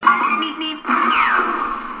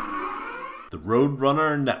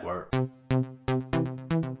Roadrunner Network.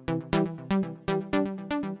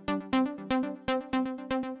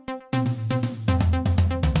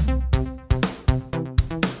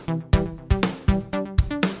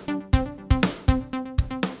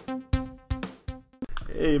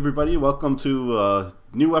 Hey everybody, welcome to a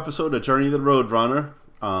new episode of Journey to the Roadrunner.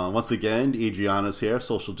 Once again, Adriana's here,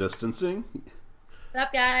 social distancing. What's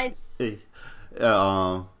up, guys? Hey,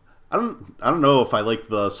 I don't know if I like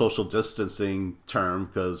the social distancing term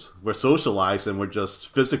because we're socialized and we're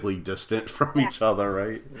just physically distant from each other,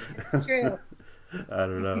 right? True. I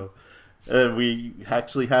don't know. And we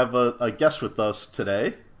actually have a guest with us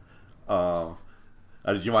today.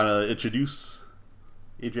 Did you want to introduce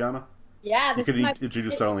Adriana? Yeah, You this is can my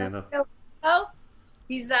introduce Orlando.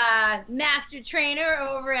 He's a master trainer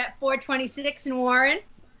over at 426 in Warren.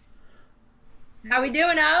 How we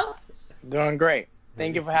doing, O? Doing great.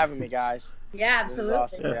 Thank you for having me, guys. Yeah, This is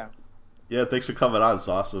absolutely. awesome. Yeah, thanks for coming on. It's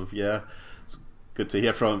awesome. Yeah, it's good to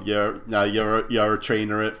hear from you. Now you're a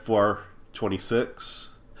trainer at 426.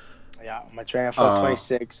 Yeah, I'm a trainer for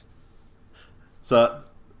 26. So,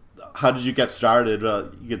 how did you get started?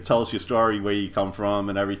 You can tell us your story, where you come from,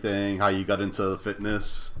 and everything. How you got into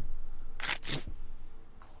fitness.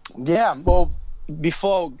 Yeah, well,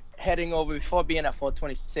 before being at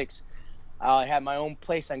 426, I had my own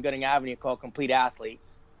place on Gooding Avenue called Complete Athlete.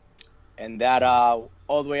 And that all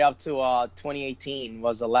the way up to 2018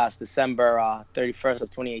 was the last December 31st of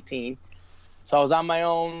 2018. So I was on my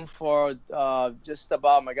own for just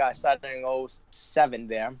about, I started in 07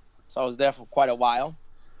 there. So I was there for quite a while.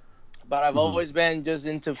 But I've always been just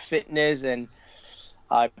into fitness, and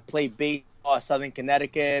I played baseball at Southern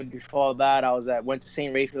Connecticut. Before that, went to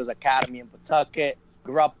St. Raphael's Academy in Pawtucket.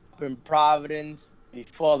 Grew up in Providence.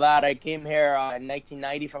 Before that, I came here in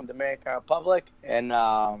 1990 from the Dominican Republic, and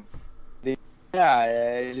I've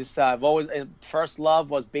always first love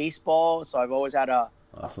was baseball, so I've always had a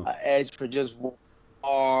edge for just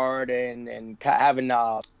hard and having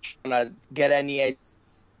trying to get any edge.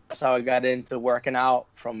 That's how I got into working out.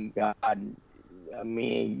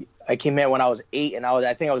 I came here when I was 8, and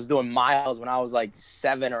I think I was doing miles when I was like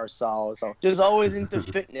 7 or so. So just always into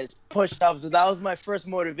fitness, push-ups. That was my first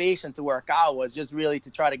motivation to work out, was just really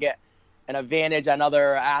to try to get an advantage on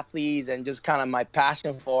other athletes and just kind of my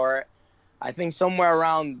passion for it. I think somewhere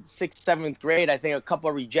around 6th, 7th grade, I think a couple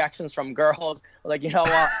of rejections from girls, like,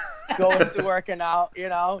 go into working out,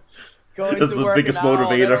 That's the biggest motivator.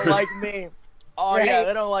 They don't like me. Oh, Right. Yeah,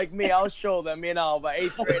 they don't like me. I'll show them, By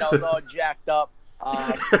 8th grade, I was all jacked up.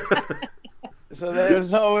 So there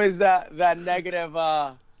was always that negative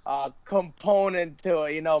component to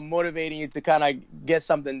it, motivating you to kind of get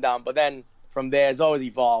something done. But then from there, it's always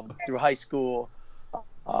evolved through high school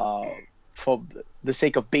for the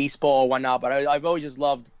sake of baseball or whatnot. But I've always just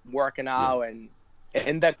loved working out. And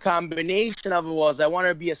the combination of it was I wanted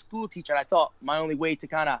to be a school teacher. And I thought my only way to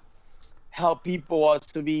kind of help people was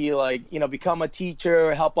to be become a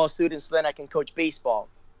teacher, help all students, so then I can coach baseball.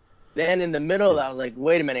 Then in the middle, I was like,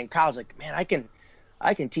 wait a minute. In college, man, I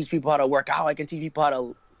can teach people how to work out. I can teach people how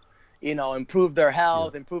to, improve their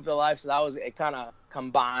health, improve their life. So it kind of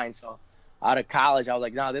combined. So out of college, I was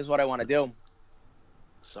like, no, this is what I want to do.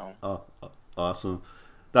 So. Awesome.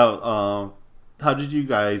 Now, how did you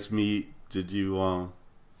guys meet? Did you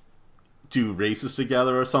do races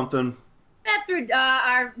together or something? Met through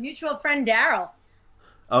our mutual friend, Daryl.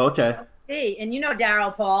 Oh, okay. Hey, and you know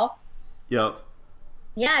Daryl, Paul. Yep.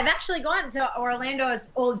 Yeah, I've actually gone to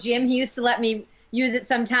Orlando's old gym. He used to let me use it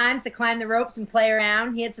sometimes to climb the ropes and play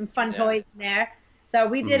around. He had some fun toys in there. So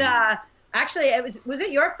we did, actually, was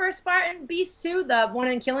it your first Spartan Beast too? The one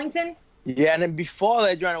in Killington? Yeah, and then before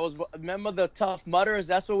that, John, remember the Tough Mudders?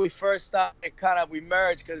 That's where we first started, we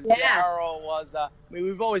merged, because Daryl was,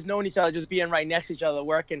 we've always known each other just being right next to each other,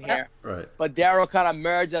 working here. Right. But Daryl kind of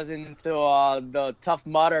merged us into the Tough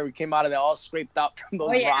Mudder. We came out of there all scraped up from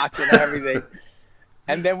those rocks and everything.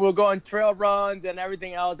 And then we'll go on trail runs and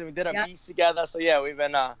everything else, and we did a beast together. So yeah, we've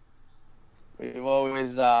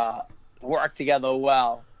always worked together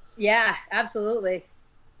well. Yeah, absolutely.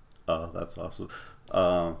 Oh, that's awesome.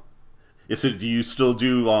 So do you still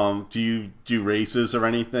do you do races or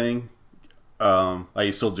anything? Are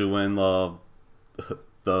you still doing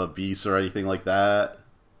the beasts or anything like that?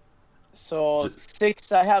 So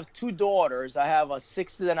I have 2 daughters. I have a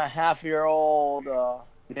 6.5-year-old.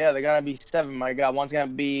 They're gonna be 7. My God, one's gonna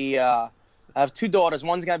be. I have 2 daughters.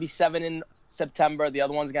 One's gonna be 7 in September. The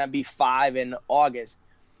other one's gonna be 5 in August.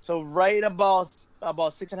 So right about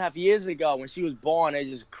 6.5 years ago, when she was born, it's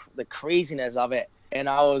just the craziness of it. And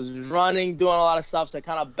I was running, doing a lot of stuff, so I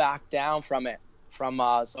kind of backed down from it from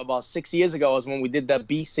so about 6 years ago was when we did the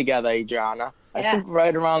Beast together, Adriana. I Yeah. think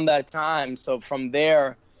right around that time. So from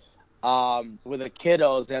there, with the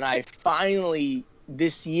kiddos, and I finally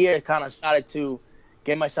this year kind of started to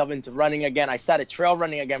get myself into running again. I started trail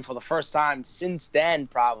running again for the first time since then,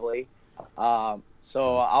 probably.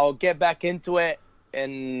 So I'll get back into it,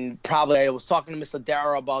 and probably I was talking to Mr.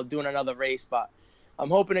 Darrow about doing another race, but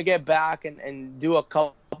I'm hoping to get back and do a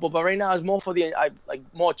couple. But right now it's more for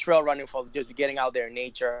more trail running, for just getting out there in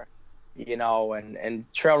nature, you know, and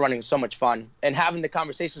trail running is so much fun. And having the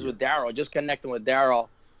conversations with Darrow, just connecting with Darrow.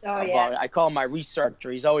 Oh, yeah. I call him my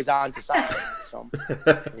researcher. He's always on to something. So,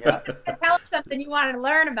 yeah. Tell him something you wanted to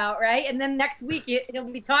learn about, right? And then next week he'll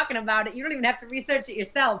be talking about it. You don't even have to research it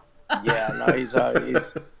yourself. Yeah, no,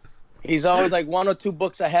 he's always like 1 or 2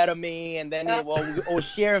 books ahead of me, and then we'll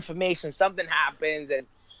share information. Something happens, and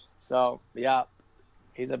so yeah,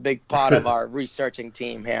 he's a big part of our researching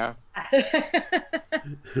team here.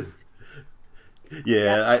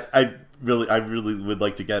 Yeah, I really would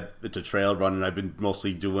like to get into trail running. I've been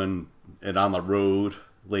mostly doing it on the road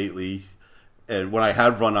lately, and when I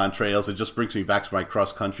have run on trails, it just brings me back to my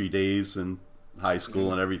cross country days in high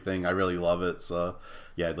school and everything. I really love it. So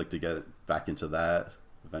yeah, I'd like to get back into that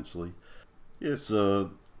eventually. Yeah,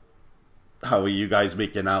 so how are you guys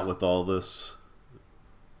making out with all this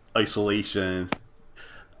isolation?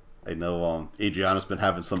 I know Adriana's been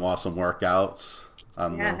having some awesome workouts.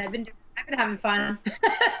 I've been having fun.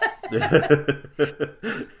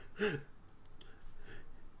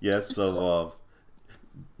 Yes, so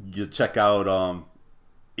you check out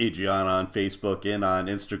Adriana on Facebook and on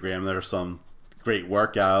Instagram. There are some great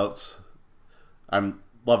workouts. I'm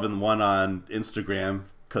loving the one on Instagram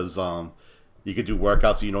because you could do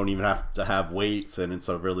workouts you don't even have to have weights, and it's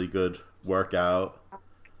a really good workout.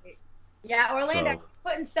 Yeah, Orlando, so,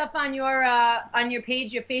 putting stuff on your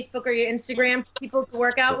page, your Facebook or your Instagram, people to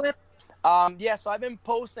work out with. Yeah, so I've been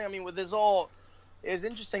posting. I mean, with this all, it's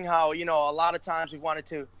interesting how, you know, a lot of times we wanted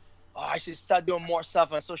to, I should start doing more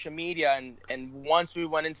stuff on social media, and once we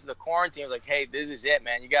went into the quarantine, I was like, hey, this is it,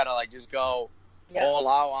 man. You gotta like just go all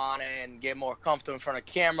out on it and get more comfortable in front of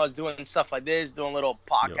cameras, doing stuff like this, doing little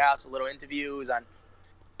podcasts, little interviews on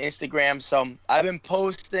Instagram. So I've been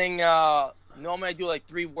posting. Normally I do like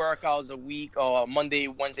 3 workouts a week, or Monday,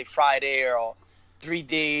 Wednesday, Friday, or 3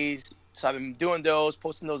 days. So I've been doing those,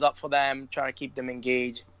 posting those up for them, trying to keep them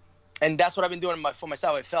engaged. And that's what I've been doing for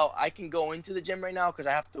myself. I felt I can go into the gym right now because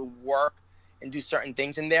I have to work and do certain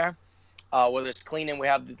things in there. Whether it's cleaning, we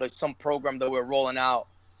have like some program that we're rolling out.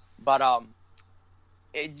 But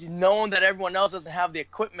knowing that everyone else doesn't have the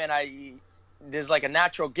equipment, there's like a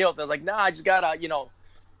natural guilt. There's like, nah, I just gotta, you know,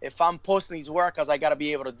 if I'm posting these workouts, I gotta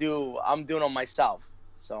be able to I'm doing them myself.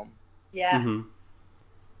 So yeah. Mm-hmm.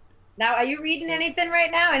 Now, are you reading anything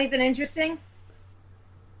right now? Anything interesting?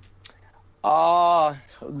 The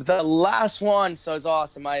last one, so it's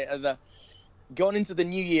awesome. Going into the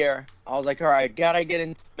new year, I was like, all right, I gotta get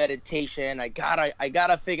into meditation. I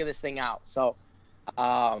gotta figure this thing out. So,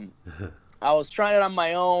 I was trying it on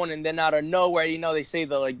my own, and then out of nowhere, you know, they say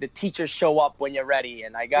the teachers show up when you're ready,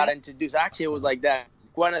 and I got introduced. Actually, it was like that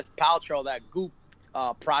Gwyneth Paltrow, that Goop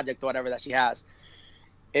project or whatever that she has.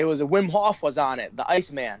 It was Wim Hof was on it, the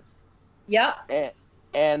Iceman. Yeah.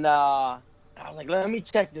 And I was like, let me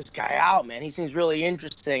check this guy out, man. He seems really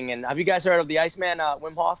interesting. And have you guys heard of the Iceman,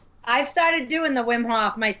 Wim Hof? I've started doing the Wim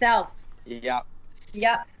Hof myself. Yeah.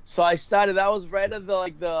 Yeah. So I started, that was right at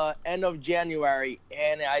the end of January,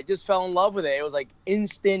 and I just fell in love with it. It was like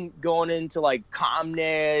instant going into like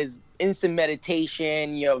calmness, instant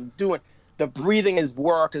meditation, you know, doing the breathing is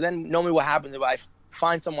work. Because then normally what happens if I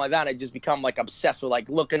find something like that, I just become like obsessed with like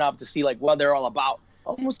looking up to see like what they're all about.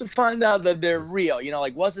 Almost to find out that they're real, you know,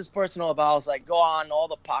 like what's this person all about? So I go on all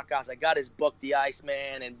the podcasts. I got his book, The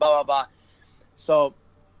Iceman, and blah, blah, blah. So,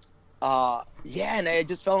 yeah, and I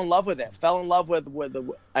just fell in love with it.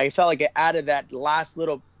 I felt like it added that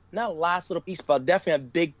not last little piece, but definitely a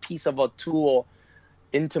big piece of a tool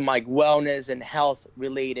into my wellness and health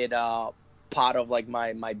related part of like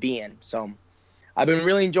my being. So I've been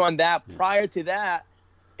really enjoying that. Prior to that,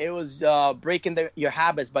 it was Breaking Your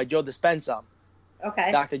Habits by Joe Dispenza.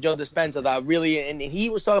 Okay. Dr. Joe Dispenza, that really, and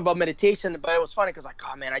he was talking about meditation, but it was funny because like,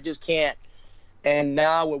 oh man, I just can't. And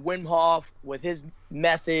now with Wim Hof, with his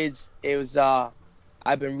methods, it was,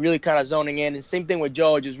 I've been really kind of zoning in. And same thing with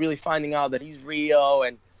Joe, just really finding out that he's real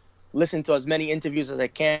and listening to as many interviews as I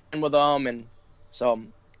can with him. And so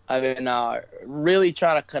I've been really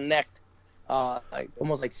trying to connect, like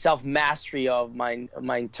almost like self-mastery of my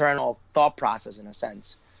internal thought process in a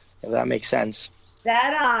sense, if that makes sense.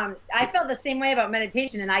 That I felt the same way about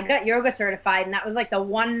meditation, and I got yoga certified, and that was like the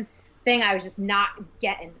one thing I was just not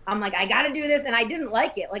getting. I'm like, I got to do this. And I didn't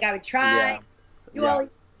like it. Like I would try, do all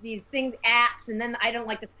these things, apps, and then I don't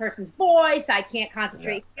like this person's voice. I can't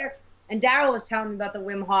concentrate here. And Daryl was telling me about the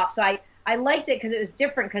Wim Hof. So I liked it because it was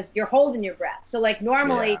different because you're holding your breath. So like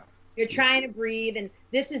normally you're trying to breathe, and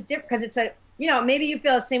this is different because it's a, you know, maybe you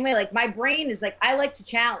feel the same way. Like my brain is like, I like to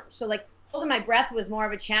challenge. So like holding my breath was more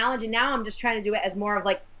of a challenge. And now I'm just trying to do it as more of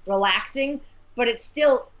like relaxing, but it's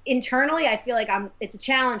still internally, I feel like it's a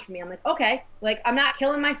challenge for me. I'm like, okay, like I'm not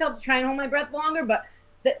killing myself to try and hold my breath longer, but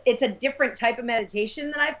it's a different type of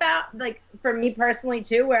meditation that I found, like for me personally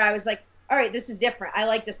too, where I was like, all right, this is different. I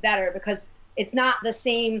like this better because it's not the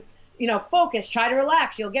same, you know, focus, try to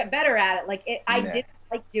relax, you'll get better at it. Like I didn't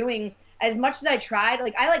like doing as much as I tried.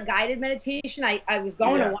 Like I like guided meditation. I was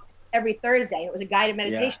going to one every Thursday, and it was a guided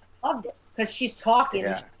meditation. I loved it because she's talking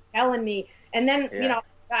and she's telling me. And then, you know,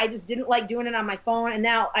 I just didn't like doing it on my phone. And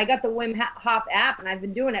now I got the Wim Hof app, and I've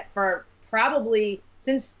been doing it for probably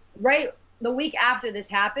since the week after this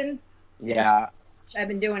happened. Yeah. I've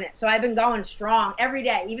been doing it. So I've been going strong every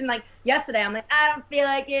day. Even like yesterday, I'm like, I don't feel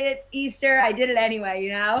like it. It's Easter. I did it anyway,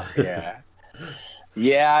 you know?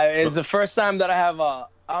 Yeah, it's the first time that I have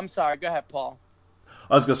I'm sorry, go ahead, Paul.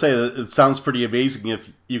 I was going to say, it sounds pretty amazing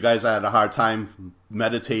if you guys had a hard time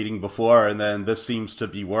meditating before, and then this seems to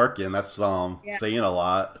be working. That's saying a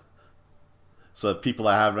lot. So if people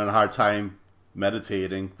are having a hard time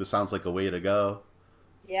meditating, this sounds like a way to go.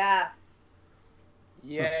 Yeah.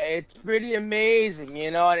 Yeah, it's pretty amazing, you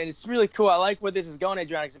know, and it's really cool. I like where this is going,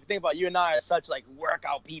 Adriana, because if you think about it, you and I are such like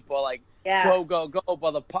workout people, like go.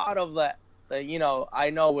 But the part of the you know, I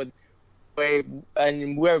know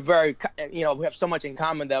and we're very, you know, we have so much in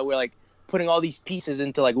common that we're like putting all these pieces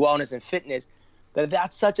into like wellness and fitness.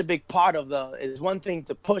 That's such a big part of is one thing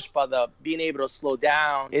to push, but the being able to slow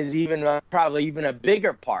down is even probably even a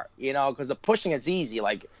bigger part, you know, because the pushing is easy,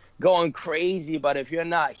 like going crazy, but if you're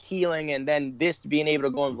not healing, and then this being able to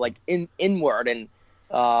go like inward and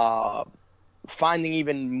finding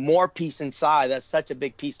even more peace inside, that's such a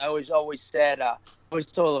big piece. I always said, I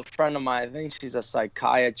always told a friend of mine, I think she's a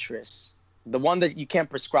psychiatrist, the one that you can't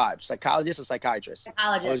prescribe, psychologist or psychiatrist.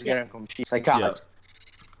 Psychologist. I was getting confused. Psychologist. Yeah.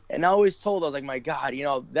 And I always told her, I was like, my God, you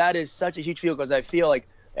know, that is such a huge field, because I feel like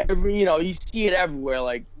you know, you see it everywhere,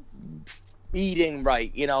 like eating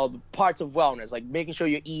right, you know, the parts of wellness, like making sure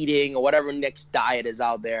you're eating or whatever next diet is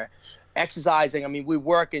out there, exercising. I mean, we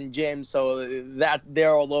work in gyms, so that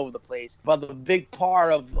they're all over the place. But the big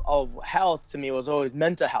part of health to me was always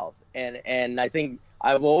mental health. And I think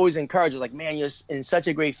I've always encouraged, like, man, you're in such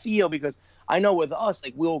a great field, because I know with us,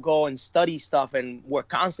 like, we'll go and study stuff, and we're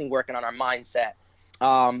constantly working on our mindset.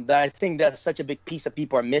 That I think that's such a big piece that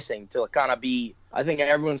people are missing to kind of be, I think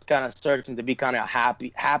everyone's kind of searching to be kind of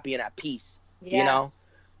happy and at peace, you know?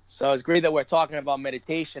 So it's great that we're talking about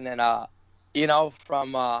meditation and, you know,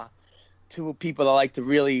 from two people that like to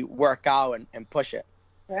really work out and push it.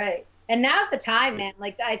 Right. And now at the time, man,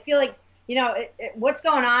 like, I feel like, you know, what's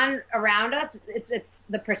going on around us, it's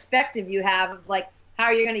the perspective you have of, like, how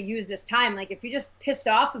you're going to use this time. Like, if you're just pissed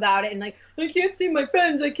off about it and, like, I can't see my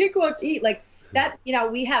friends, I can't go out to eat, like, that, you know,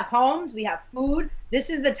 we have homes, we have food. This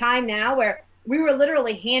is the time now where we were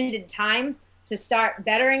literally handed time to start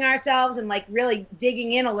bettering ourselves and, like, really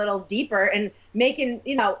digging in a little deeper and making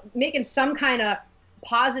some kind of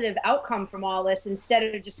positive outcome from all this,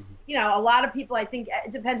 instead of just, you know, a lot of people, I think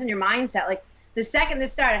it depends on your mindset. Like, the second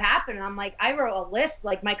this started happening, I'm like, I wrote a list,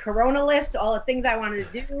 like my Corona list, all the things I wanted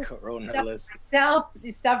to do. Corona list. Myself,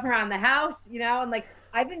 stuff around the house, you know, and, like,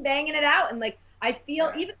 I've been banging it out, and, like, I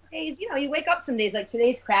feel even days, you know, you wake up some days, like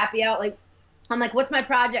today's crappy out, like, I'm like, what's my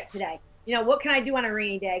project today? You know, what can I do on a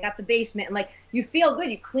rainy day? I got the basement, and, like, you feel good.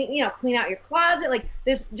 You clean out your closet, like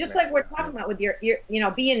this, just like we're talking about with your, you know,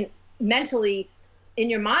 being mentally in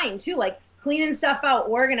your mind too, like cleaning stuff out,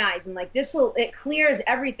 organizing, like it clears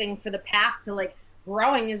everything for the path to, like,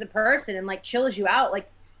 growing as a person, and, like, chills you out. Like,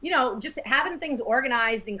 you know, just having things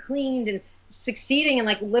organized and cleaned and succeeding in,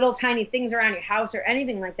 like, little tiny things around your house or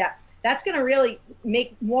anything like that. That's going to really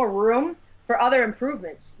make more room for other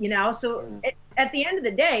improvements, you know? So at the end of the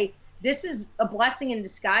day, this is a blessing in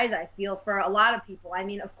disguise, I feel, for a lot of people. I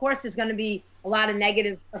mean, of course, there's going to be a lot of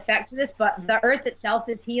negative effects to this, but the earth itself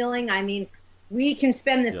is healing. I mean, we can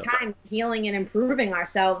spend this time healing and improving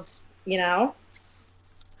ourselves, you know?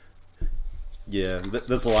 Yeah,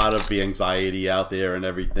 there's a lot of the anxiety out there and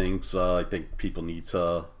everything, so I think people need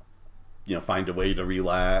to, you know, find a way to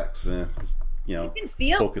relax and, you know,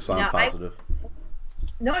 focus on positive.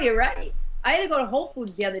 No, you're right. I had to go to Whole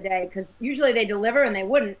Foods the other day because usually they deliver and they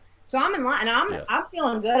wouldn't. So I'm in line, and I'm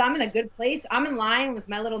feeling good. I'm in a good place. I'm in line with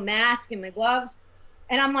my little mask and my gloves,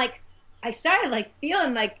 and I'm like, I started, like,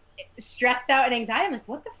 feeling like stressed out and anxiety. I'm like,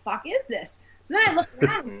 what the fuck is this? So then I look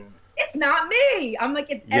around. It's not me. I'm like,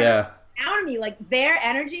 it's around me. Like their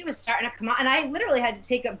energy was starting to come out, and I literally had to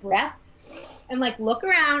take a breath and like look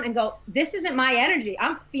around and go, this isn't my energy.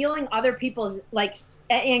 I'm feeling other people's like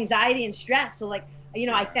anxiety and stress. So like, you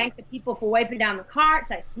know, I thanked the people for wiping down the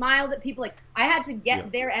carts. I smiled at people. Like I had to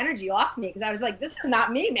get their energy off me because I was like, this is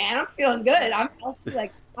not me, man. I'm feeling good. I'm healthy.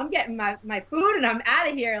 Like I'm getting my food and I'm out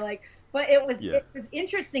of here. Like, but it was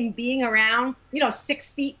interesting being around, you know,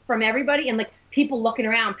 6 feet from everybody and like people looking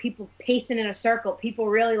around, people pacing in a circle, people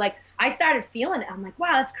really like, I started feeling it. I'm like,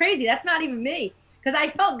 wow, that's crazy. That's not even me. Because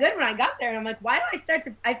I felt good when I got there. And I'm like, why do I start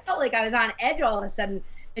to, I felt like I was on edge all of a sudden.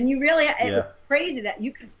 And you really, it was crazy that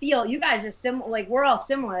you could feel, you guys are similar, like we're all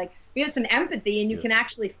similar. Like we have some empathy and you can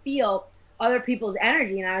actually feel other people's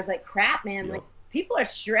energy. And I was like, crap, man, like people are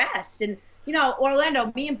stressed. And, you know,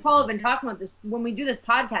 Orlando, me and Paul have been talking about this. When we do this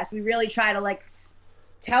podcast, we really try to like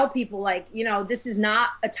tell people like, you know, this is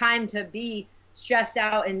not a time to be stressed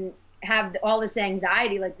out and have all this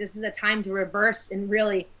anxiety. Like this is a time to reverse and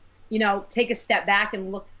really, you know, take a step back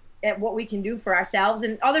and look at what we can do for ourselves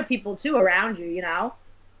and other people too around you, you know?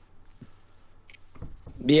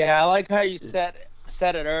 Yeah, I like how you said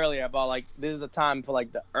it earlier about like this is a time for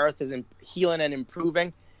like the earth is healing and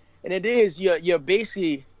improving, and it is. You're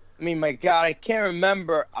basically. I mean, my God, I can't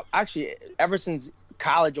remember actually ever since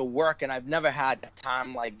college or work, and I've never had a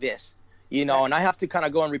time like this, you know. And I have to kind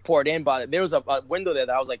of go and report in, but there was a window there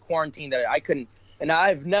that I was like quarantined that I couldn't, and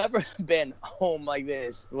I've never been home like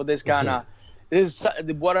this with this kind of. This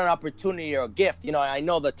is what an opportunity or a gift, you know. I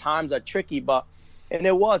know the times are tricky, but. And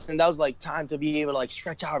it was, and that was like time to be able to like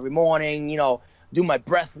stretch out every morning, you know, do my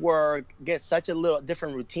breath work, get such a little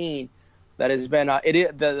different routine that has been, I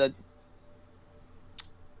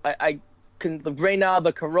can, right now,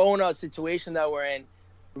 the Corona situation that we're in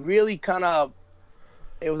really kind of,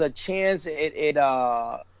 it was a chance,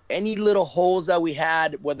 any little holes that we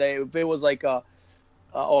had, whether if it was like or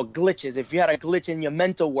glitches, if you had a glitch in your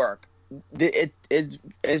mental work, it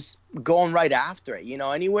is going right after it, you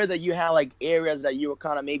know. Anywhere that you had like areas that you were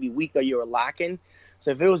kind of maybe weak or you were lacking.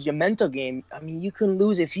 So if it was your mental game, I mean, you can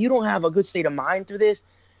lose if you don't have a good state of mind through this.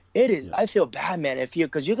 It is. I feel bad, man.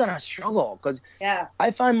 Because you're gonna struggle. Because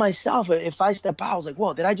I find myself if I step out, I was like,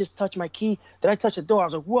 whoa, did I just touch my key? Did I touch the door? I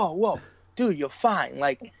was like, whoa, dude, you're fine.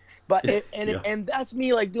 Like, but and that's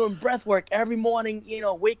me like doing breath work every morning. You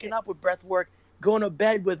know, waking up with breath work, going to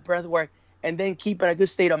bed with breath work. And then keeping a good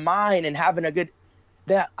state of mind and having a good,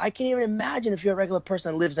 that I can't even imagine if you're a regular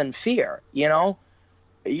person that lives in fear, you know,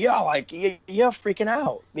 you're like, you're freaking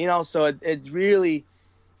out, you know? So it really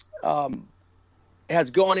has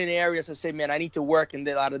gone in areas that say, man, I need to work. And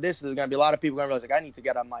then out of this, there's going to be a lot of people going to realize like, I need to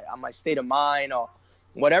get on my state of mind or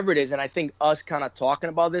whatever it is. And I think us kind of talking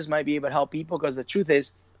about this might be able to help people because the truth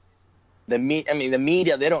is the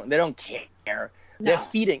media, they don't care. No. They're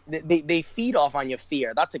feeding. They feed off on your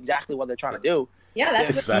fear. That's exactly what they're trying to do. Yeah,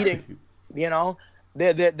 that's exactly. Feeding. You know,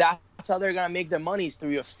 that's how they're gonna make their monies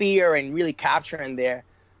through your fear and really capturing there.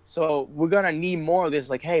 So we're gonna need more of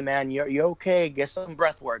this. Like, hey, man, you're okay. Get some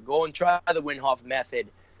breath work. Go and try the Wim Hof method.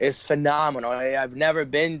 It's phenomenal. I've never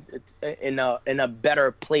been in a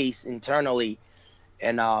better place internally,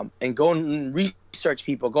 and go and research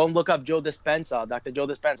people. Go and look up Joe Dispenza, Dr. Joe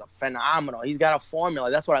Dispenza. Phenomenal. He's got a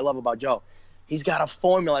formula. That's what I love about Joe. He's got a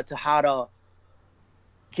formula to how to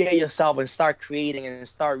get yourself and start creating and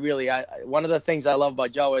start really. One of the things I love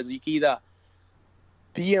about Joe is you can either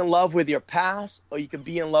be in love with your past or you can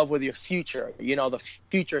be in love with your future, you know, the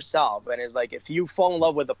future self. And it's like if you fall in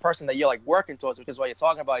love with the person that you're like working towards, which is what you're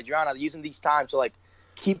talking about, Adriana, using these times to like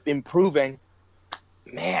keep improving,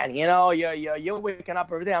 man, you know, you're waking up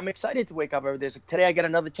every day. I'm excited to wake up every day. So today I get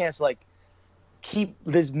another chance to like keep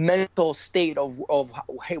this mental state of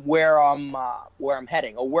where I'm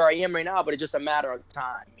heading or where I am right now, but it's just a matter of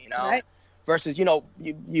time, you know. Right. Versus, you know,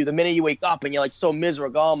 you the minute you wake up and you're like so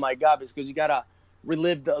miserable, oh my God, it's because you gotta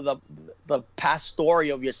relive the past story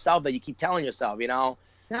of yourself that you keep telling yourself, you know.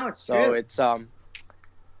 No, it's so true.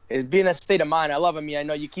 It's being a state of mind. I love it. I mean, I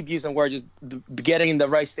know you keep using words, just getting in the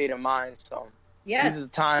right state of mind. So these are the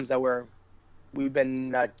times that we've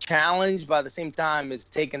been challenged, but at the same time, it's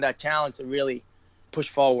taking that challenge to really push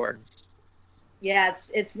forward. Yeah,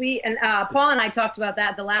 it's we and Paul and I talked about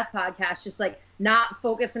that at the last podcast, just like not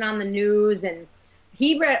focusing on the news. And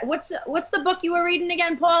he read what's the book you were reading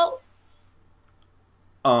again, Paul?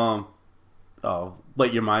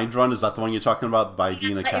 Let Your Mind Run. Is that the one you're talking about by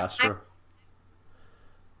Dina Castro?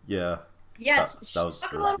 Yeah. Yeah, that was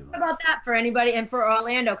talk a little bit about that for anybody and for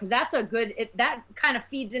Orlando, because that's a good. That kind of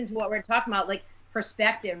feeds into what we're talking about, like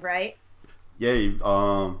perspective, right? Yeah.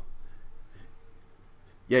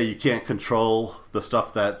 yeah, you can't control the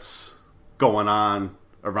stuff that's going on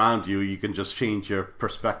around you. You can just change your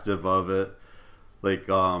perspective of it. Like,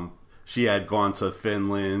 she had gone to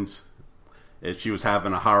Finland, and she was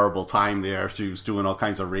having a horrible time there. She was doing all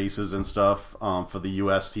kinds of races and stuff for the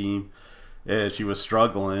U.S. team, and she was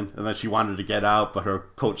struggling. And then she wanted to get out, but her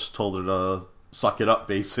coach told her to suck it up,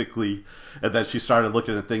 basically. And then she started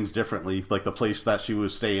looking at things differently. Like, the place that she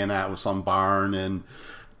was staying at was some barn, and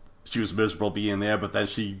she was miserable being there. But then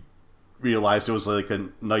she realized it was like a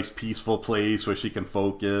nice, peaceful place where she can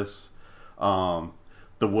focus.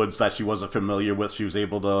 The woods that she wasn't familiar with, she was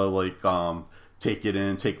able to like take it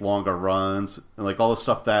in, take longer runs, and like all the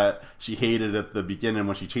stuff that she hated at the beginning.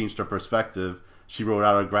 When she changed her perspective, she wrote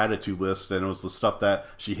out a gratitude list, and it was the stuff that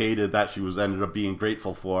she hated that she was ended up being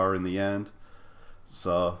grateful for in the end.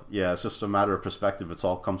 So yeah, it's just a matter of perspective. It's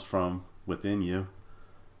all comes from within you.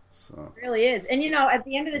 So It really is. And at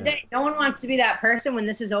the end of the day, no one wants to be that person when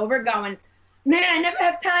this is over going, man, I never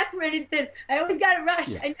have time for anything. I always got to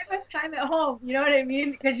rush. I never have time at home. You know what I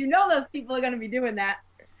mean? Because those people are going to be doing that.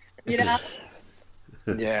 Yeah,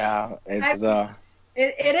 it's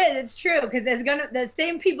It is. It's true. Because the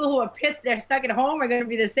same people who are pissed they're stuck at home are going to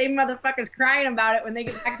be the same motherfuckers crying about it when they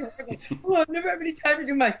get back to work. Like, oh, I've never had any time to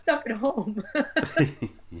do my stuff at home.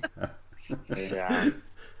 yeah.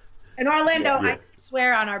 In Orlando, I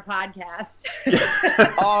swear on our podcast.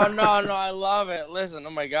 Oh no, I love it. Listen, oh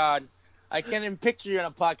my God. I can't even picture you in a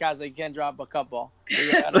podcast that you can't drop a couple.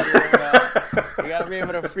 You gotta be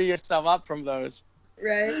able to free yourself up from those.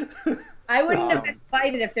 Right. I wouldn't have been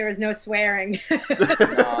invited if there was no swearing. No,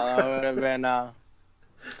 that would have been.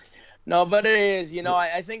 No, but it is.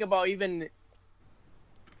 I think about even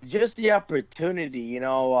just the opportunity.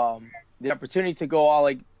 The opportunity to go all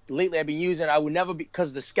like. Lately, I've been using. I would never be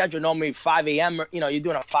because the schedule normally 5 a.m. You're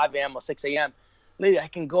doing a 5 a.m. or 6 a.m. Lately, I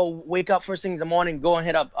can go wake up first thing in the morning, go and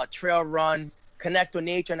hit a trail run, connect with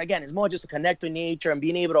nature. And again, it's more just to connect with nature and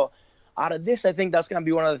being able to. Out of this, I think that's gonna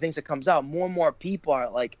be one of the things that comes out. More and more people are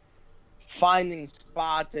like finding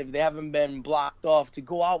spots if they haven't been blocked off to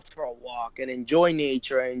go out for a walk and enjoy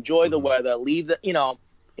nature, and enjoy the weather, leave the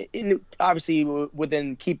obviously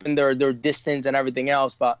within keeping their distance and everything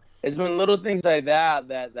else, but. It's been little things like that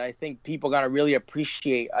I think people gotta really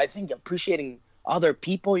appreciate. I think appreciating other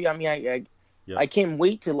people. I mean, I can't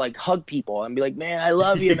wait to like hug people and be like, man, I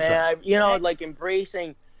love you, man. Like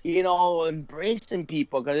embracing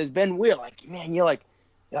people because it's been weird. Like, man, you're like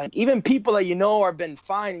even people that are been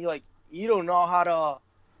fine. You're like, you don't know how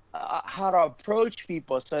to approach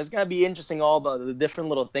people. So it's gonna be interesting all the different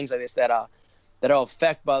little things like this that'll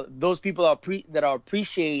affect but those people that are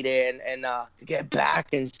appreciated and to get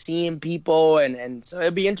back and seeing people and so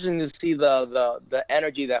it'd be interesting to see the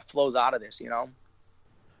energy that flows out of this.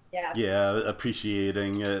 Yeah,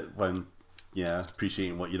 appreciating it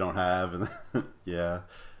appreciating what you don't have, and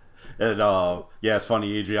and it's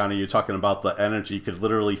funny, Adriana, you're talking about the energy. You could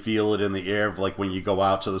literally feel it in the air, like when you go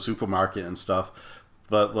out to the supermarket and stuff.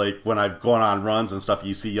 But like when I've gone on runs and stuff,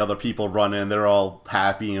 you see other people running, they're all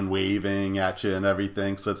happy and waving at you and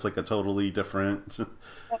everything. So it's like a totally different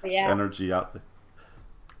energy out there.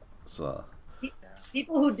 So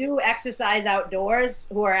people who do exercise outdoors,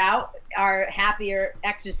 who are out, are happier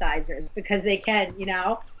exercisers because they can,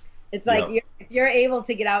 It's like if you're able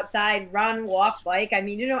to get outside, run, walk, bike. I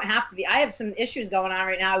mean, you don't have to be. I have some issues going on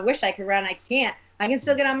right now. I wish I could run. I can't. I can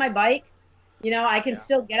still get on my bike. I can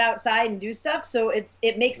still get outside and do stuff. So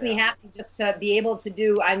it makes me happy just to be able to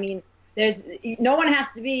do. I mean, there's no one has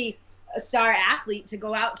to be a star athlete to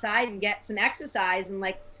go outside and get some exercise and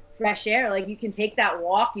like fresh air. Like you can take that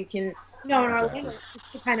walk. You can, in Orlando,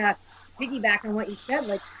 just to kind of piggyback on what you said,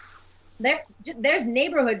 like there's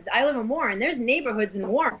neighborhoods. I live in Warren. There's neighborhoods in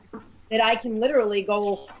Warren that I can literally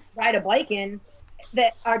go ride a bike in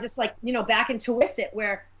that are just like, back in Tawisset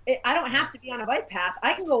where I don't have to be on a bike path.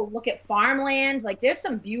 I can go look at farmland. Like there's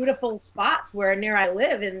some beautiful spots near I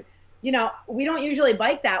live. And, we don't usually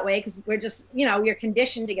bike that way because we're just, we're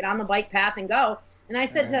conditioned to get on the bike path and go. And I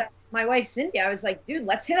said to my wife, Cindy, I was like, dude,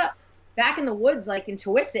 let's hit up back in the woods, like in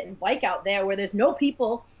Tawisset and bike out there where there's no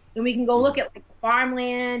people. And we can go look at like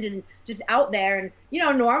farmland and just out there. And,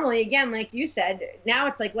 normally, again, like you said, now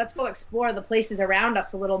it's like, let's go explore the places around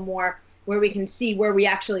us a little more where we can see where we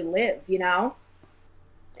actually live,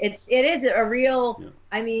 It is a real,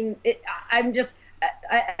 I mean, I'm just,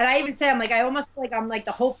 I even say, I'm like, I almost feel like I'm like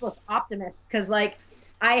the hopeless optimist. Cause like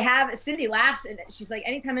Cindy laughs and she's like,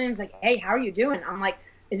 anytime anyone's like, hey, how are you doing? I'm like,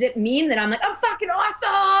 is it mean that I'm like, I'm fucking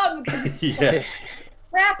awesome? Yeah.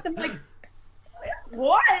 Last, I'm like,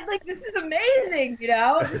 what? Like, this is amazing,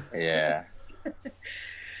 Yeah.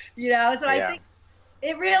 So I think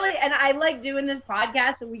It really, and I like doing this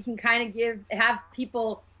podcast so we can kind of have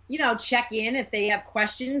people, check in if they have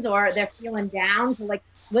questions or they're feeling down, to like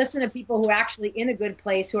listen to people who are actually in a good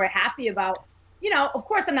place, who are happy about, of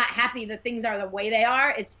course I'm not happy that things are the way they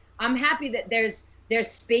are. I'm happy that there's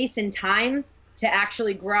space and time to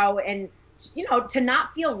actually grow and, to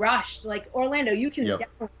not feel rushed. Like Orlando, you can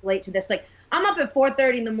definitely relate to this. Like I'm up at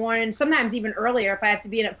 4:30 in the morning, sometimes even earlier if I have to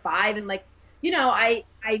be in at 5, and like,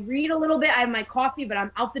 I read a little bit. I have my coffee, but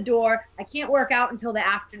I'm out the door. I can't work out until the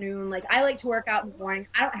afternoon. Like I like to work out in the mornings.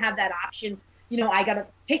 I don't have that option. I got to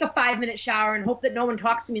take a 5-minute shower and hope that no one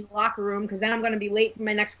talks to me in the locker room, because then I'm going to be late for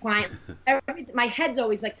my next client. My head's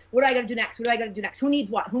always like, what do I got to do next? What do I got to do next? Who needs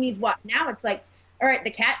what? Who needs what? Now it's like, all right,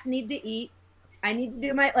 the cats need to eat. I need to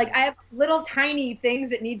do I have little tiny things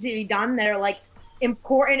that need to be done that are like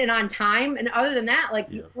important and on time. And other than that, like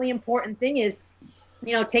the only important thing is,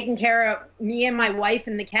 taking care of me and my wife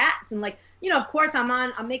and the cats. And like, of course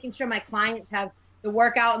I'm making sure my clients have the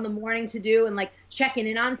workout in the morning to do and like checking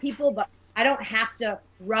in on people, but I don't have to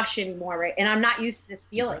rush anymore. Right. And I'm not used to this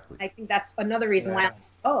feeling. Exactly. I think that's another reason why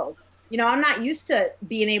I'm not used to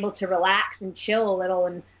being able to relax and chill a little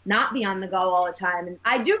and not be on the go all the time. And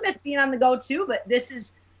I do miss being on the go too, but this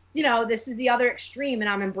is the other extreme, and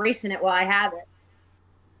I'm embracing it while I have it.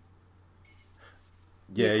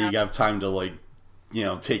 Yeah. You have time to like,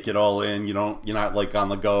 take it all in. You're not like on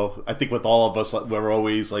the go. I think with all of us, we're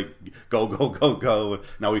always like go, go, go, go.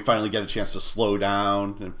 Now we finally get a chance to slow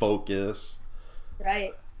down and focus.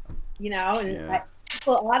 Right. A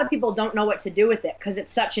lot of people don't know what to do with it because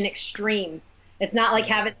it's such an extreme. It's not like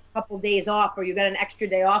having a couple days off or you got an extra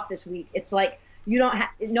day off this week. It's like no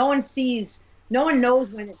one knows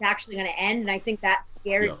when it's actually going to end. And I think that's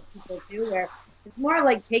scary to people too, where it's more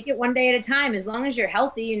like take it one day at a time. As long as you're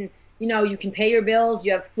healthy and, you can pay your bills,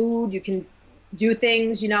 you have food, you can do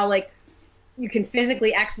things, like you can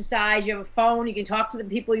physically exercise, you have a phone, you can talk to the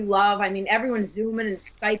people you love. I mean, everyone's Zooming and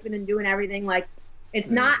Skyping and doing everything. Like it's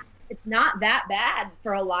not that bad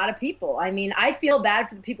for a lot of people. I mean, I feel bad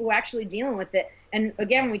for the people who are actually dealing with it. And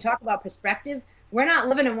again, when we talk about perspective, we're not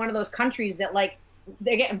living in one of those countries that like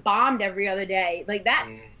they're getting bombed every other day. Like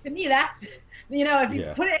that's, to me, that's, if you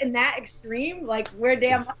put it in that extreme, like we're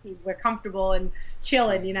damn lucky. We're comfortable and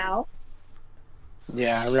chilling,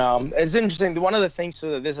 Yeah, no, it's interesting. One of the things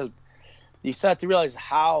that this is, you start to realize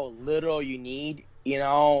how little you need,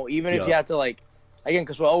 even if you have to like, again,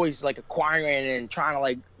 because we're always like acquiring and trying to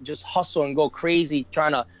like just hustle and go crazy,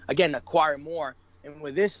 trying to, again, acquire more. And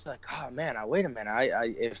with this, like, oh man, wait a minute.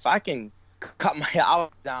 I if I can cut my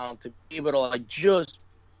hours down to be able to like just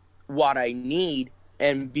what I need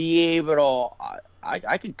and be able to,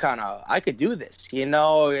 I could do this,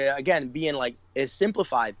 again, being like, it's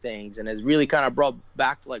simplified things and it's really kind of brought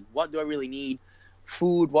back to like, what do I really need?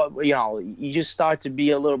 Food, you just start to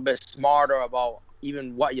be a little bit smarter about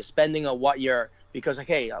even what you're spending or because like,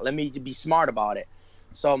 hey, let me be smart about it.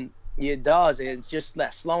 So it does. It's just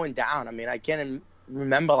that slowing down. I mean, I can't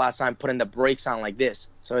remember last time putting the brakes on like this.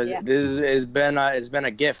 So this has been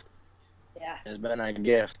a gift. Yeah. It's been a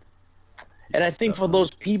gift. And I think for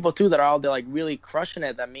those people too that are out there like really crushing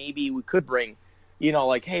it, that maybe we could bring,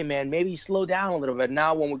 like, hey man, maybe slow down a little bit.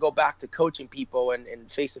 Now when we go back to coaching people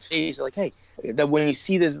and face to face, like, hey, that when you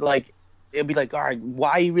see this, like, it'll be like, all right,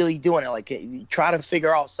 why are you really doing it? Like, you try to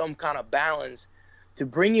figure out some kind of balance to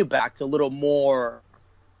bring you back to a little more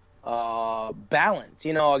balance,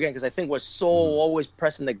 again, because I think we're so always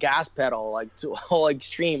pressing the gas pedal, like to a whole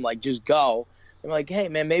extreme, like just go. I'm like, hey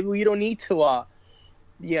man, maybe we don't need to,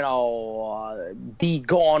 be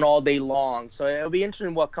gone all day long. So it'll be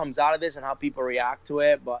interesting what comes out of this and how people react to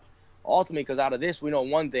it. But ultimately, because out of this, we know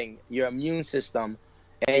one thing: your immune system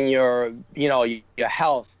and your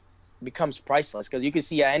health becomes priceless. Because you can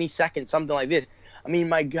see at any second something like this. I mean,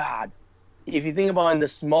 my God, if you think about it in the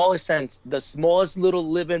smallest sense, the smallest little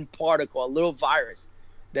living particle, a little virus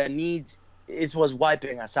that was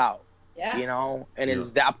wiping us out. Yeah. And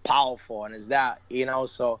it's that powerful, and it's that,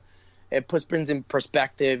 so it brings in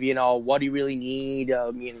perspective, what do you really need?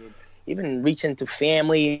 I mean, even reaching to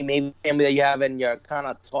family, maybe family that you have, and you're kind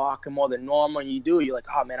of talking more than normal, and you're like,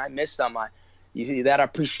 oh man, I miss them. You see that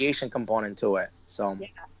appreciation component to it. So yeah,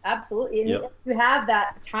 absolutely. And you have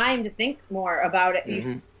that time to think more about it.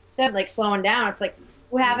 You said like slowing down. It's like,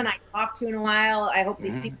 who haven't I talked to in a while? I hope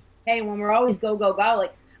these people are okay. When we're always go, go, go.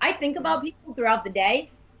 Like I think about people throughout the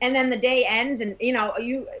day. And then the day ends, and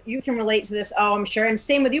you can relate to this. Oh, I'm sure. And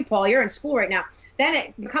same with you, Paul. You're in school right now. Then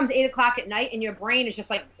it becomes 8:00 at night, and your brain is just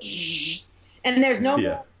like, and there's no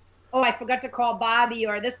more, oh, I forgot to call Bobby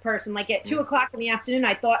or this person. Like at 2:00 in the afternoon,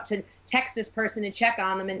 I thought to text this person and check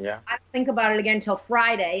on them, and I don't think about it again until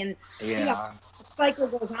Friday. And the cycle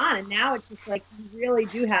goes on, and now it's just like you really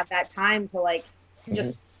do have that time to like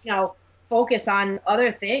just focus on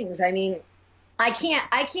other things. I mean, I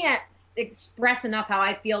can't express enough how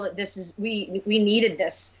I feel that this is we needed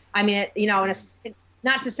this. I mean,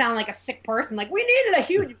 not to sound like a sick person, like we needed a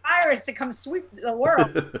huge virus to come sweep the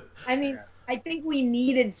world. I mean, I think we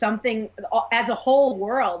needed something as a whole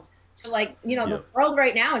world to like, the world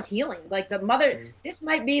right now is healing. Like this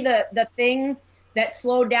might be the thing that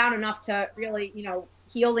slowed down enough to really,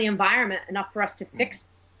 heal the environment enough for us to fix,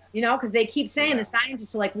 because they keep saying, the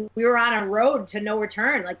scientists are like, we were on a road to no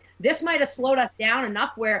return. Like this might have slowed us down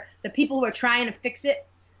enough where the people who are trying to fix it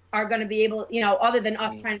are going to be able, other than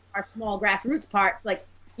us trying to do our small grassroots parts, like,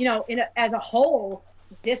 as a whole,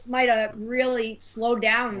 this might have really slowed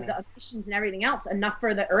down the emissions and everything else enough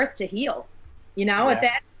for the earth to heal. At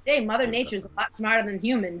the end of the day, Mother Nature is a lot smarter than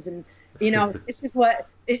humans. And, this is what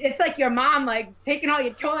it's like your mom, like taking all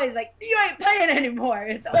your toys, like you ain't playing anymore.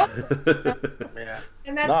 It's over.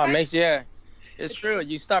 And that's it's true.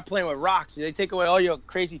 You start playing with rocks, they take away all your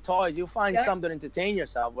crazy toys. You'll find something to entertain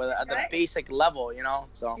yourself with at the basic level,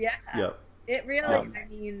 So it really, I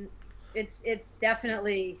mean, it's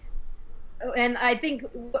definitely, and I think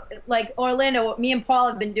like Orlando, what me and Paul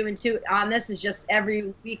have been doing too on this is just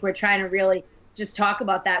every week we're trying to really just talk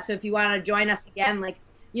about that. So if you want to join us again, like,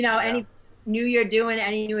 any new you're doing,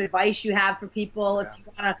 any new advice you have for people, if you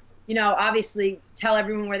want to, obviously tell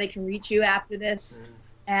everyone where they can reach you after this.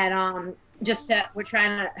 And we're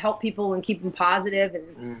trying to help people and keep them positive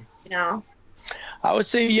and, I would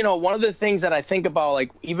say, one of the things that I think about,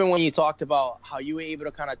 like, even when you talked about how you were able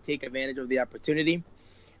to kind of take advantage of the opportunity,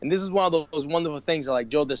 and this is one of those wonderful things that, like,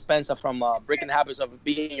 Joe Dispenza from Breaking the Habits of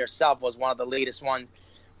Being Yourself was one of the latest ones.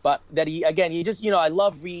 But that you just, I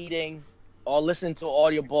love reading or listening to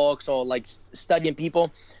audiobooks or, like, studying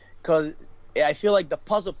people, because I feel like the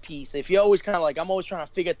puzzle piece, if you're always kind of like, I'm always trying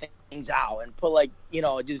to figure things out and put, like,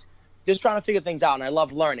 just trying to figure things out, and I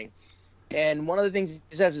love learning. And one of the things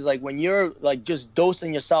he says is, like, when you're, like, just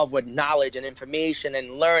dosing yourself with knowledge and information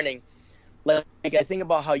and learning, like I think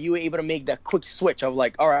about how you were able to make that quick switch of,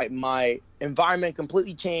 like, all right, my environment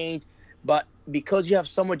completely changed, but because you have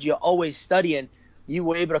so much you're always studying, you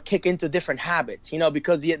were able to kick into different habits,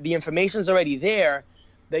 because the information's already there,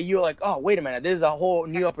 that you're like, oh, wait a minute, there's a whole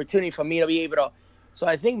new opportunity for me to be able to. So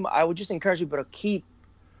I think I would just encourage people to keep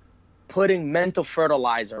putting mental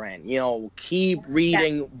fertilizer in, keep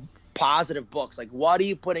reading positive books. Like, what are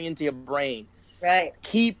you putting into your brain? Right.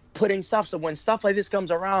 Keep putting stuff. So when stuff like this comes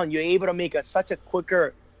around, you're able to make such a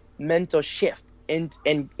quicker mental shift and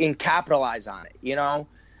capitalize on it,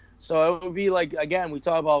 So it would be like, again, we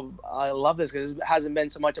talk about, I love this because it hasn't been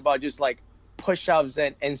so much about just like push-ups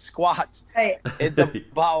and squats. Right. It's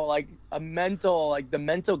about like the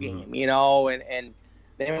mental game,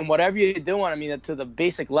 and whatever you're doing, I mean, to the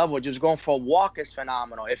basic level, just going for a walk is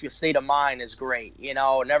phenomenal. If your state of mind is great,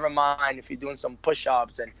 never mind if you're doing some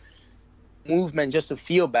push-ups and movement just to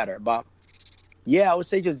feel better. But I would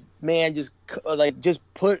say just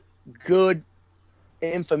put good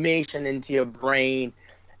information into your brain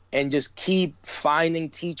and just keep finding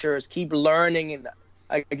teachers, keep learning. And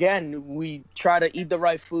again, we try to eat the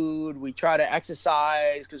right food. We try to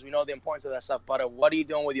exercise because we know the importance of that stuff. But what are you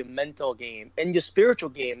doing with your mental game and your spiritual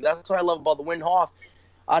game? That's what I love about the Wim Hof.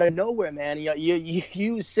 Out of nowhere, man,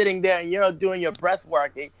 you sitting there and you're doing your breath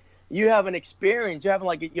work. You have an experience. You're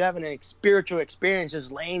having a spiritual experience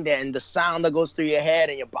just laying there, and the sound that goes through your head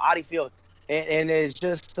and your body feels. And it's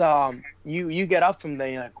just you get up from there,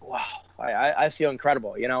 you're like, wow, I feel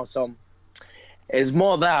incredible, So it's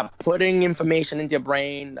more that putting information into your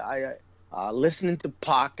brain, listening to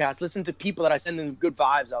podcasts, listening to people that are sending good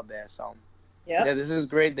vibes out there. So yeah, this is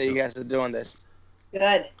great that you guys are doing this.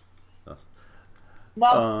 Good.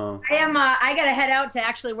 Well, I gotta head out to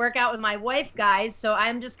actually work out with my wife, guys. So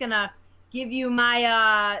I'm just gonna give you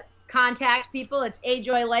my contact people. It's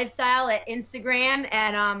A-Joy Lifestyle at Instagram,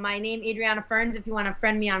 and my name Adriana Ferns if you want to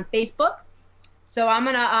friend me on Facebook. So I'm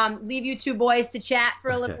gonna leave you two boys to chat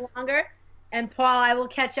for a little longer, and Paul, I will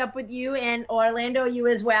catch up with you, and Orlando, you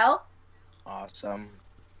as well. Awesome.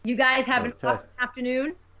 You guys have an awesome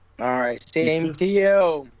afternoon. All right, same to you.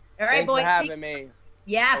 All right, thanks boys. for having me.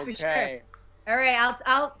 Yeah, for sure. All right,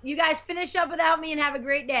 I'll you guys finish up without me and have a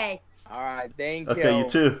great day. All right, thank you. Okay, you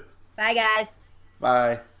too. Bye, guys.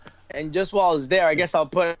 Bye. And just while it's there, I guess I'll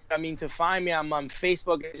put, to find me, I'm on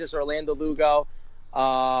Facebook, it's just Orlando Lugo.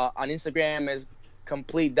 On Instagram is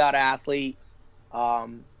complete.athlete.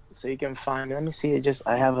 So you can find me. Let me see,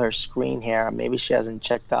 I have her screen here. Maybe she hasn't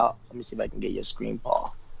checked out. Let me see if I can get your screen,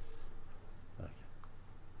 Paul.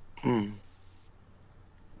 Okay.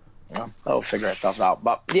 Well, that'll figure itself out.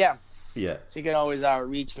 But yeah, Yeah. So you can always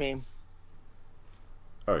reach me.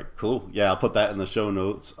 All right, cool. Yeah, I'll put that in the show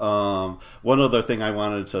notes. One other thing I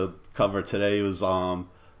wanted to cover today was on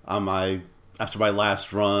my after my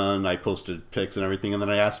last run, I posted pics and everything, and then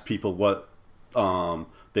I asked people what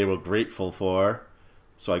they were grateful for.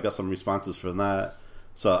 So I got some responses from that.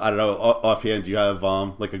 So I don't know, offhand, do you have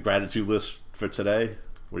like a gratitude list for today?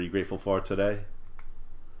 What are you grateful for today?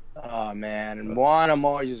 Oh man, one, I'm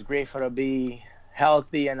always just grateful to be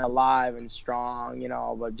healthy and alive and strong,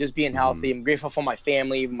 but just being Mm-hmm. healthy. I'm grateful for my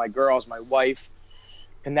family, my girls, my wife,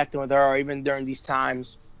 connecting with her, even during these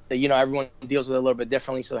times that, everyone deals with it a little bit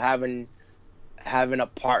differently. So having a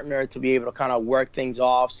partner to be able to kind of work things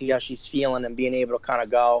off, see how she's feeling, and being able to kind of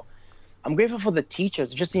go. I'm grateful for the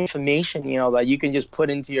teachers, just the information, that you can just put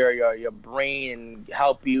into your brain and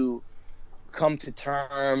help you come to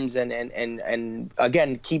terms and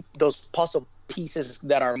again keep those puzzle pieces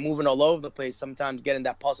that are moving all over the place. Sometimes getting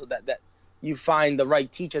that puzzle that you find the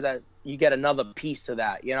right teacher, that you get another piece to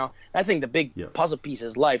that. I think the big Yep. puzzle piece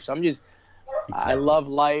is life. So I Exactly. love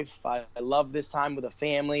life. I love this time with a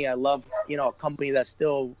family. I love a company that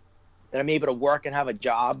I'm able to work and have a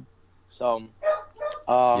job. So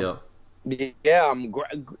um Yep. yeah, I'm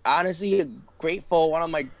honestly grateful. One of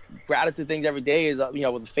my gratitude things every day is,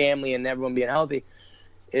 with the family and everyone being healthy,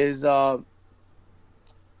 is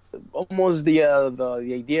almost the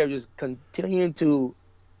idea of just continuing to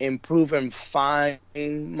improve and find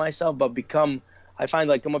myself, but I find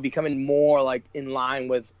like I'm becoming more like in line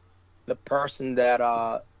with the person that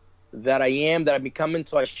I am, that I'm becoming,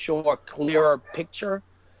 so I show a clearer picture.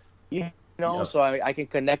 Yep. So I can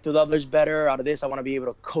connect with others better. Out of this, I want to be able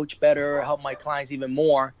to coach better, help my clients even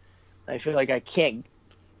more. I feel like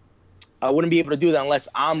I wouldn't be able to do that unless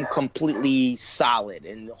I'm completely solid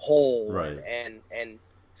and whole and Right.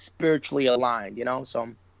 spiritually aligned. So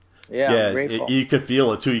yeah, I'm Yeah, grateful. you can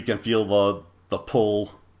feel it too. You can feel the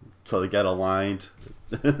pull to get aligned.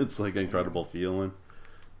 It's like an incredible feeling.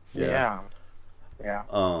 Yeah. Yeah, yeah,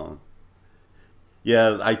 Um.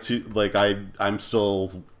 Yeah, I too like I'm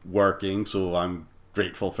still working, so I'm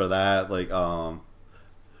grateful for that. Like I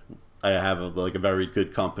have like a very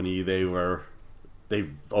good company. They've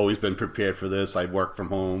always been prepared for this. I work from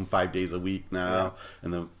home 5 days a week yeah, now,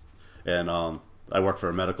 and I work for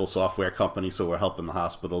a medical software company, so we're helping the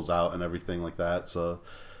hospitals out and everything like that. So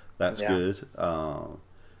that's yeah. good.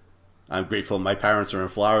 I'm grateful. My parents are in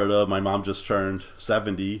Florida. My mom just turned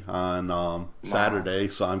 70 on Wow. Saturday,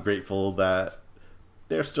 so I'm grateful that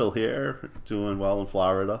they're still here, doing well in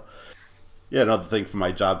Florida. Yeah, another thing for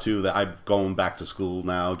my job too, that I'm going back to school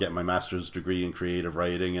now, get my master's degree in creative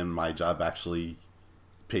writing, and my job actually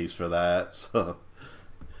pays for that. So,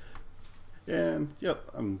 and yep,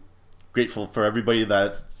 I'm grateful for everybody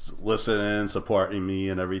that's listening, supporting me,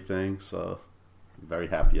 and everything. So, I'm very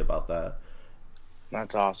happy about that.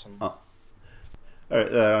 That's awesome. All right,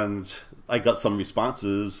 and I got some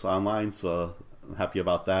responses online, so I'm happy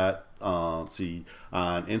about that. Let's see,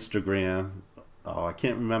 on Instagram, oh, I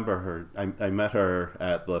can't remember her. I met her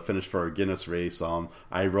at the finish for a Guinness race.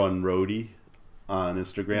 I run roadie on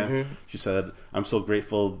Instagram. Hmm. She said, "I'm so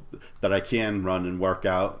grateful that I can run and work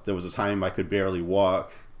out. There was a time I could barely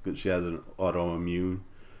walk because she has an autoimmune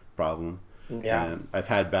problem." Yeah. And I've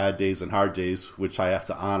had bad days and hard days, which I have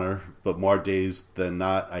to honor, but more days than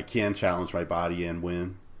not, I can challenge my body and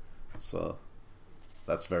win. So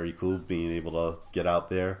that's very cool, being able to get out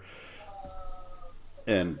there.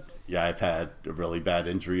 And yeah, I've had a really bad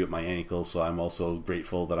injury with my ankle, so I'm also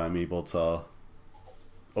grateful that I'm able to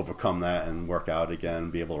overcome that and work out again,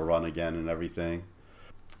 be able to run again and everything.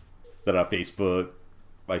 Then on Facebook,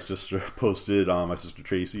 my sister posted, my sister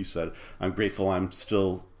Tracy said, "I'm grateful I'm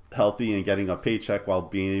still healthy and getting a paycheck while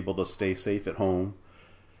being able to stay safe at home."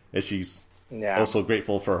 And she's Yeah. also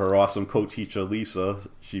grateful for her awesome co-teacher Lisa.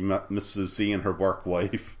 She misses seeing her work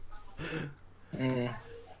wife. Mm.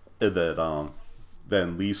 And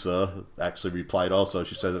then Lisa actually replied also.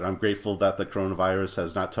 She said, "I'm grateful that the coronavirus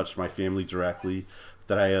has not touched my family directly,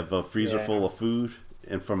 that I have a freezer Yeah. full of food,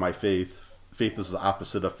 and for my faith. Faith is the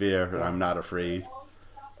opposite of fear, and I'm not afraid."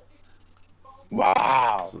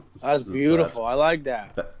 Wow. So, That's beautiful. I like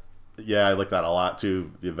that. that, yeah, I like that a lot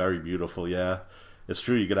too. They're very beautiful. Yeah, it's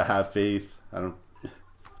true. You gotta have faith. I don't.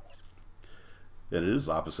 It is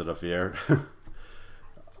the opposite of fear.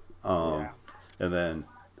 um, Yeah. and then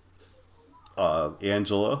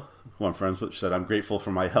Angela, who I'm friends with, said, "I'm grateful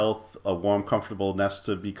for my health, a warm, comfortable nest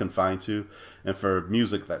to be confined to, and for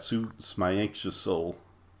music that soothes my anxious soul."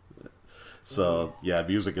 Hmm. So yeah,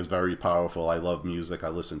 music is very powerful. I love music. I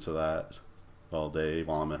listen to that all day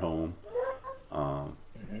while I'm at home. Um,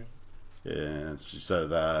 Hmm. and she said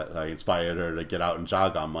that I inspired her to get out and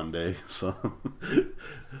jog on Monday. So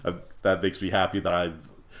that makes me happy that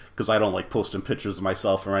because I don't like posting pictures of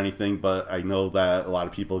myself or anything, but I know that a lot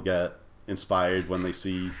of people get inspired when they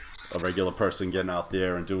see a regular person getting out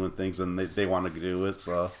there and doing things, and they want to do it.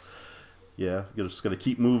 So yeah, we're just gonna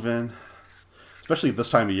keep moving. Especially this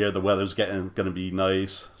time of year, the weather's gonna be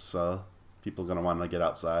nice, so people are gonna want to get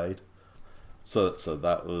outside. So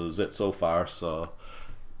that was it so far. So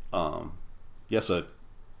so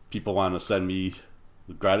people want to send me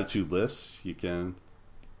gratitude lists. You can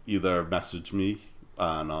either message me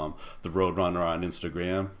on the Roadrunner on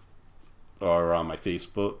Instagram or on my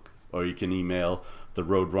Facebook, or you can email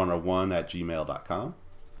theroadrunner1@gmail.com.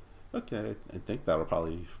 Okay, I think that'll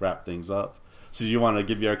probably wrap things up. So do you want to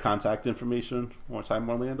give your contact information one more time,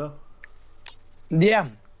 Orlando? Yeah,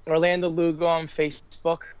 Orlando Lugo on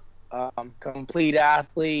Facebook.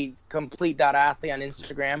 Complete.athlete on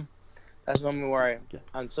Instagram. That's normally where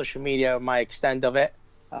on social media, my extent of it.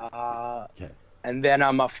 And then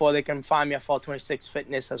they can find me at Fall 26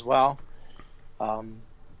 Fitness as well. I'm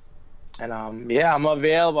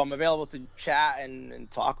available. I'm available to chat and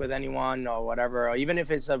talk with anyone or whatever, or even if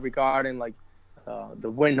it's regarding like the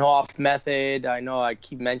Wim Hof method. I know I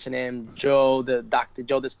keep mentioning Dr.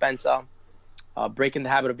 Joe Dispenza. Breaking the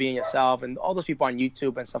Habit of Being Yourself, and all those people on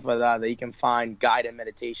YouTube and stuff like that you can find guided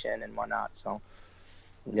meditation and whatnot. So,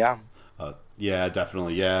 yeah.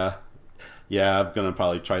 Definitely. Yeah, I'm gonna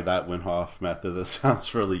probably try that Wim Hof method. That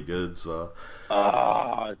sounds really good. So,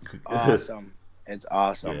 it's awesome. It's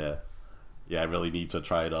awesome. I really need to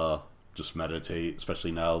try to just meditate,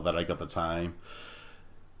 especially now that I got the time,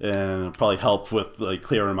 and it'll probably help with like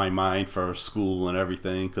clearing my mind for school and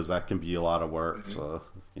everything, because that can be a lot of work. So,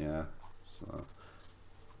 yeah. So,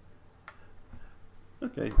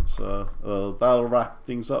 okay, so that'll wrap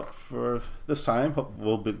things up for this time. Hope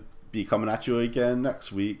we'll be coming at you again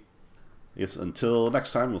next week. Yes, until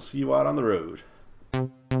next time, we'll see you out on the road.